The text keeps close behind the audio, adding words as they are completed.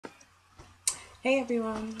Hey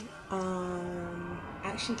everyone, I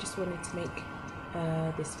actually just wanted to make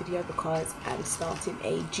this video because I'm starting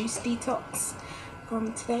a juice detox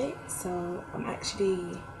from today. So I'm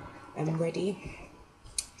ready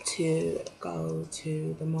to go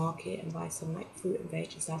to the market and buy some like fruit and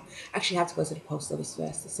veg and stuff. Actually have to go to the post office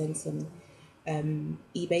first to send some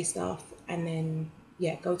eBay stuff, and then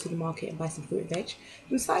yeah, go to the market and buy some fruit and veg.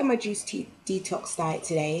 I'm starting my detox diet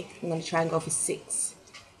today. I'm going to try and go for 6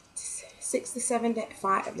 to 7 days,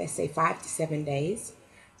 let's say 5 to 7 days.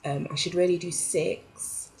 I should really do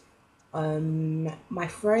 6. My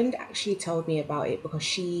friend actually told me about it because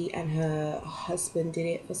she and her husband did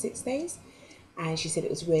it for 6 days, and she said it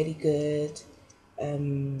was really good.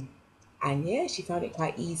 And yeah, she found it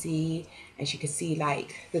quite easy, and she could see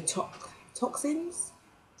like the toxins,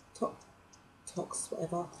 to-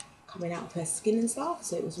 whatever, coming out of her skin and stuff.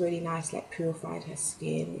 So it was really nice, like purified her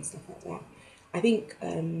skin and stuff like that. I think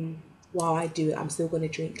while I do it, I'm still gonna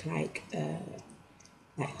drink like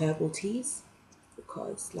herbal teas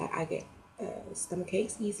because like I get stomach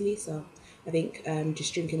aches easily. So I think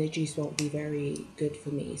just drinking the juice won't be very good for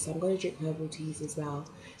me. So I'm gonna drink herbal teas as well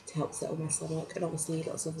to help settle my stomach, and obviously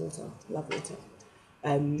lots of water. Love water.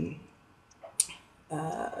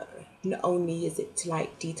 Not only is it to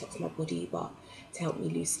like detox my body, but to help me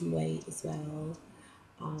lose some weight as well.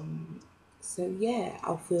 So yeah,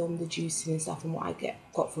 I'll film the juicing and stuff and what I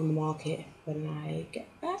got from the market when I get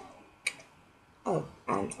back. Oh,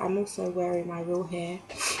 and I'm also wearing my real hair.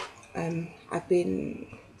 Um, I've been,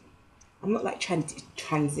 I'm not like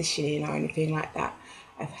transitioning or anything like that.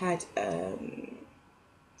 I've had, the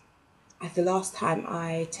last time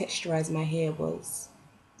I texturized my hair was,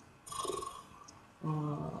 I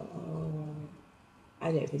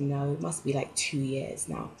don't even know, it must be like 2 years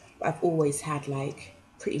now. But I've always had like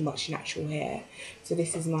pretty much natural hair. So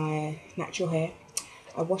this is my natural hair.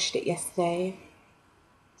 I washed it yesterday.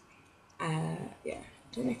 Yeah, I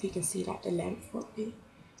don't know if you can see like the length properly.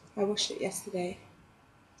 I washed it yesterday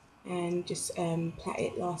and just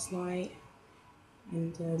plaited it last night,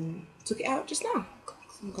 and took it out just now.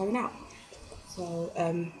 I'm going out. So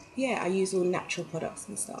yeah, I use all natural products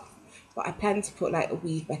and stuff. But I plan to put like a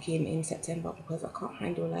weave back in September because I can't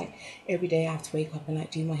handle like every day I have to wake up and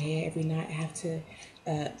like do my hair. Every night I have to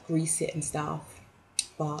grease it and stuff.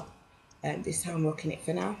 But this time I'm rocking it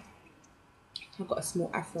for now. I've got a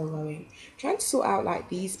small afro going. Trying to sort out like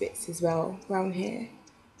these bits as well around here,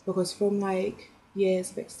 because from like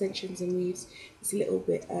years of extensions and weaves, it's a little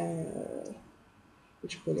bit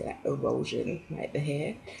what you call it, like erosion, like the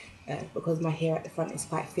hair, because my hair at the front is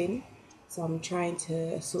quite thin. So I'm trying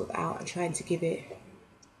to sort that out and trying to give it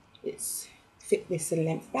its thickness and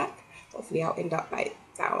length back. Hopefully I'll end up like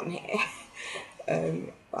down here.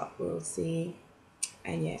 But we'll see.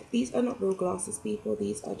 And yeah, these are not real glasses, people.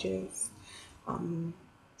 These are just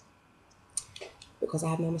because I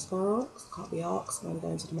have no mascara, because I can't be asked when I'm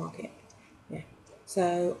going to the market. Yeah.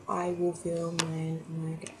 So I will film when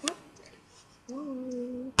I get back.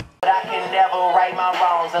 Bye. But I can never right my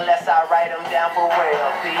wrongs unless I write them down for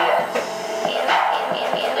real. P.S.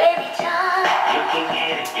 Every time you can get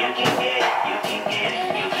it, you can get it, you can get it,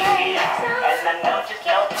 you can get it. And I know just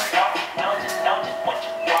what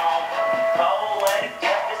you want. Poetic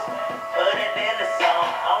justice, put it in the song.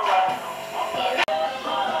 Alright.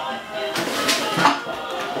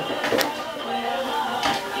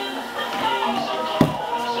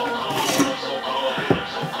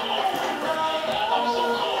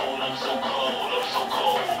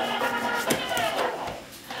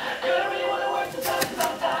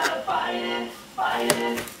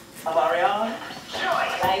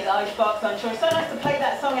 Sparks on Choice. So nice to play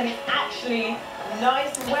that song, and it's actually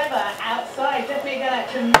nice weather outside. Definitely going out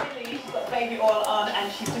to Millie. She's got baby oil on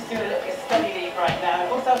and she's just doing a little bit of study leave right now.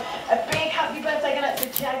 Also, a big happy birthday going out to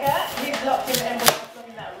Jagger. He's locked in the envelope,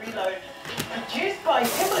 loving that reload. Produced by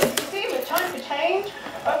Timberland. You see him with Time for Change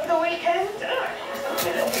over the weekend.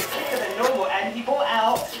 Something a little bit quicker than normal, and he brought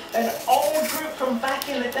out an old group from back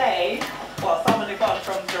in the day. Well, someone who got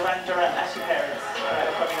from Duran Duran, Ashley Parents.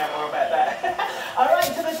 They'll probably know more about that.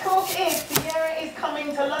 Alright, so the talk is Sierra is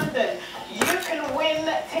coming to London. You can win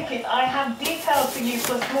tickets. I have details for you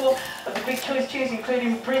for more of the big Choice tunes,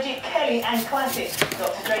 including Bridget Kelly and Classic.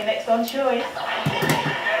 Dr. Dre next on Choice.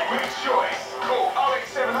 Which Choice? Call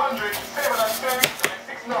 08700 702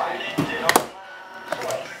 769.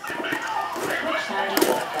 Which sound do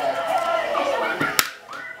you prefer? This one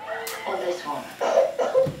or this one?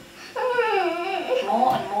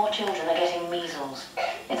 More and more children are getting measles.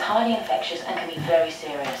 It's highly infectious and can be very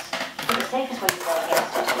serious. But the safest way to guard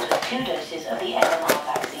against it is with 2 doses of the MMR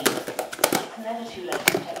vaccine. It's never too late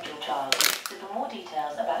to protect your child. So for more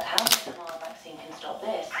details about how the MMR vaccine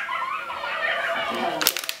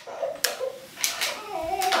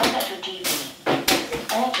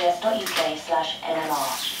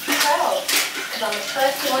because I'm the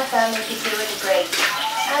first in my family to do a degree.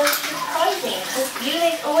 And it's surprising, because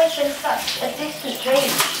uni's always been such a distant dream.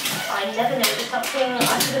 I never knew it was something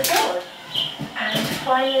I could afford. And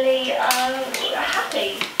finally, I'm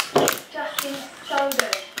happy. It's just been so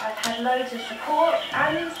good. I've had loads of support,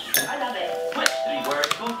 and I love it. Which 3 words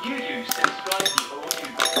will you use to describe the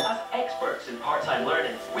OU? As experts in part-time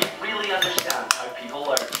learning, we really understand how people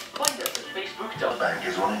learn. Find us at Facebook.com. Bank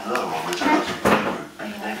is running low on reserves of blood group B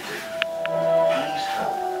negative. Please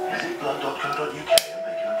help. Visit blood.co.uk and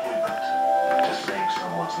make an appointment to save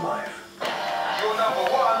someone's life. Your number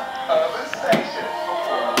 1 urban station.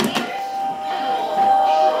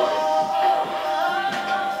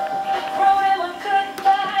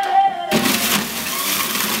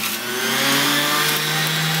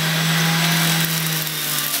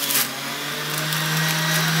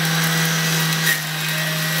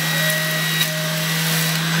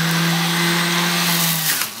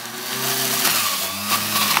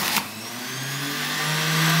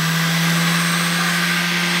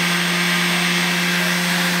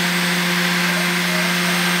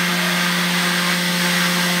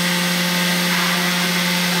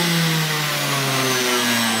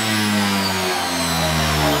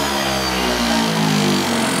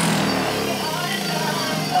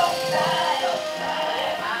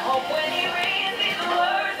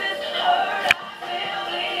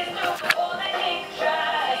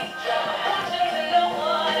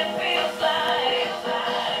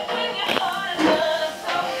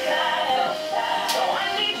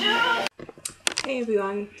 Hey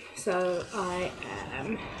everyone, so I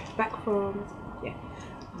am back from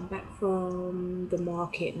the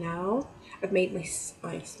market now. I've made my ice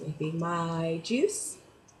smoothie, my juice.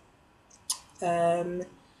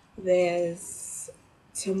 There's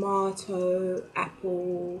tomato,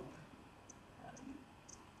 apple,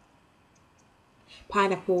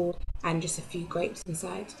 pineapple, and just a few grapes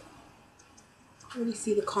inside. I don't really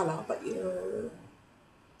see the colour, but you'll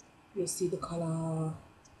see the colour.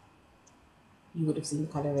 You would have seen the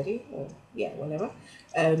colour already, or yeah, whatever.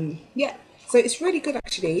 Yeah, so it's really good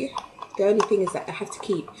actually. The only thing is that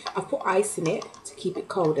I've put ice in it to keep it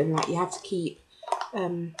cold, and like you have to keep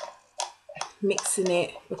mixing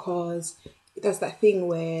it because it does that thing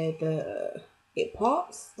where it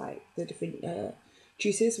pops, like the different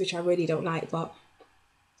juices, which I really don't like, but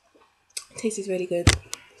it tastes really good.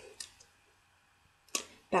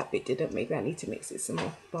 That bit didn't, maybe I need to mix it some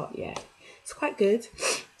more, but yeah, it's quite good.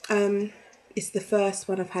 It's the first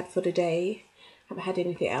one I've had for the day. I haven't had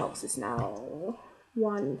anything else. It's now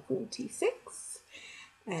 1:46.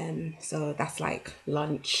 So that's like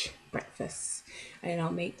lunch, breakfast. And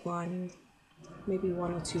I'll make one, maybe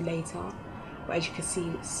 1 or 2 later. But as you can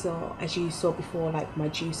see, as you saw before, like my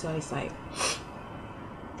juicer is like,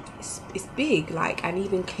 it's big, like, and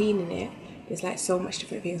even cleaning it, there's like so much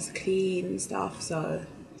different things to clean and stuff. So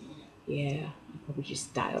yeah, I'll probably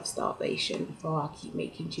just die of starvation before I keep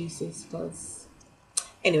making juices, because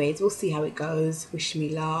anyways, we'll see how it goes. Wish me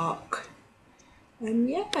luck.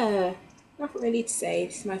 Yeah, nothing really to say.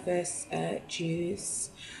 This is my first juice.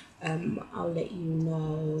 I'll let you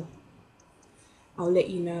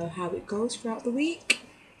know how it goes throughout the week.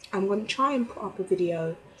 I'm going to try and put up a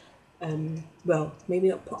video, well, maybe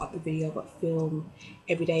not put up a video, but film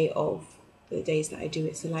every day of the days that I do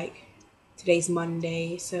it. So like today's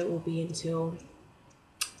Monday, so it will be until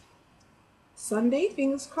Sunday,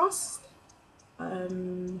 fingers crossed.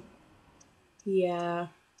 Yeah,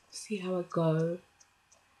 see how I go.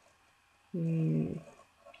 Yeah,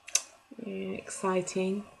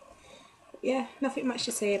 exciting. But yeah, nothing much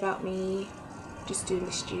to say about me. Just doing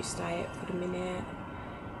this juice diet for the minute.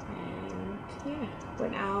 And yeah,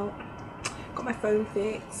 went out, got my phone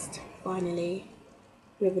fixed, finally.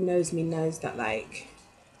 Whoever knows me knows that like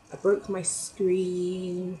I broke my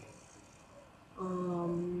screen.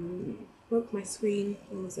 When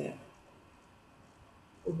was it?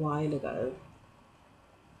 A while ago,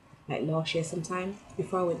 like last year sometime,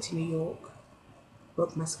 before I went to New York.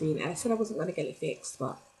 Broke my screen, and I said I wasn't going to get it fixed,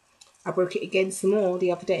 but I broke it again some more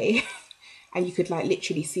the other day. And you could like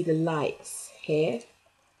literally see the lights here.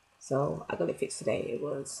 So I got it fixed today. It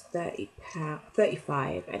was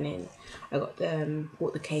 £35, and then I got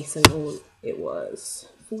bought the case, and all it was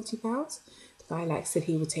 £40. The guy like said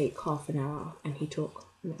he would take half an hour, and he took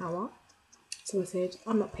an hour. So I said,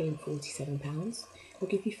 I'm not paying £47. I'll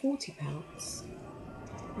give you £40.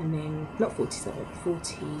 And then not 47,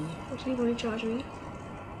 40. What did he want to charge me?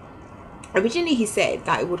 Originally he said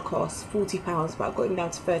that it would cost £40, but I got him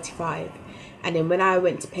down to 35. And then when I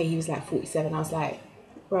went to pay, he was like 47. I was like,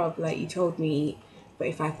 bro, like you told me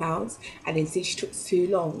 £35, and then since she took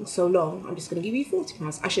so long, I'm just going to give you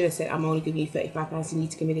 £40. I should have said I'm only giving you £35, you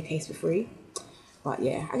need to give me the case for free. But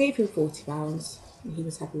yeah, I gave him £40 and he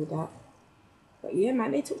was happy with that. But yeah,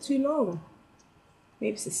 man, they took too long.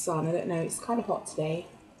 Maybe it's the sun, I don't know. It's kind of hot today.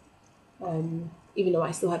 Even though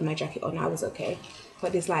I still had my jacket on, I was okay.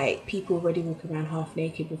 But there's like people already walking around half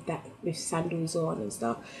naked with sandals on and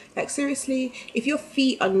stuff. Like seriously, if your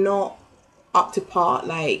feet are not up to par,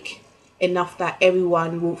 like enough that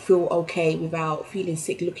everyone will feel okay without feeling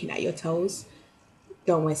sick looking at your toes,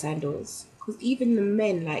 don't wear sandals. Because even the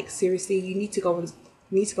men, like seriously, you need to go and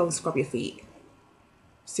scrub your feet.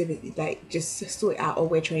 Seriously, like just sort it out, or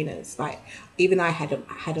wear trainers. Like even I had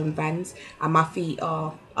on Vans and my feet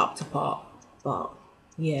are up to par. But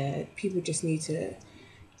yeah, people just need to,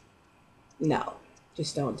 no,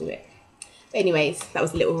 just don't do it. But anyways, that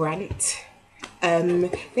was a little rant.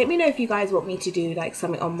 Let me know if you guys want me to do like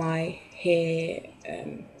something on my hair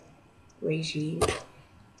regime.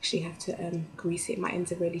 Actually have to grease it, my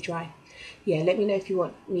ends are really dry. Yeah, let me know if you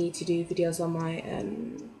want me to do videos on my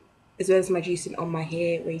as well as my juicing on my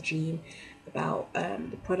hair regime, about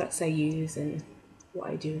the products I use and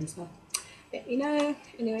what I do and stuff. Let me know.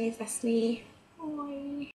 Anyways, that's me. Bye.